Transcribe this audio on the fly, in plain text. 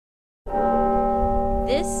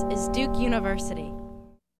This is Duke University.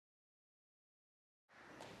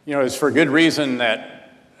 You know, it's for good reason that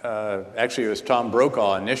actually it was Tom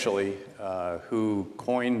Brokaw initially who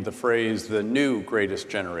coined the phrase, the new greatest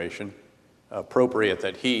generation. Appropriate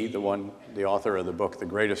that he, the author of the book, The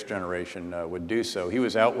Greatest Generation, would do so. He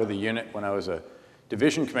was out with a unit when I was a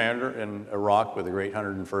division commander in Iraq with the Great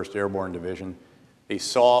 101st Airborne Division. He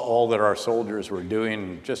saw all that our soldiers were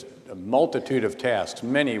doing, just a multitude of tasks,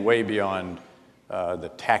 many way beyond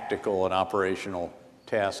the tactical and operational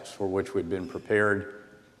tasks for which we'd been prepared.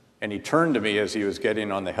 And he turned to me as he was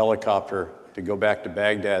getting on the helicopter to go back to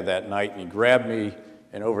Baghdad that night, and he grabbed me,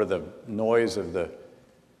 and over the noise of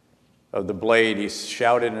the blade, he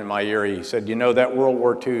shouted in my ear, he said, "You know, that World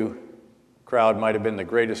War II crowd might have been the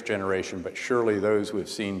greatest generation, but surely those we've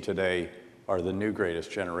seen today are the new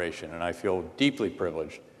greatest generation." And I feel deeply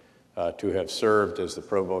privileged to have served, as the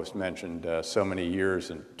provost mentioned, so many years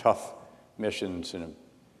in tough missions and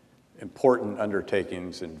important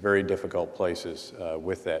undertakings in very difficult places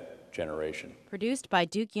with that generation. Produced by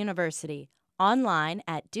Duke University. Online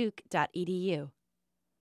at duke.edu.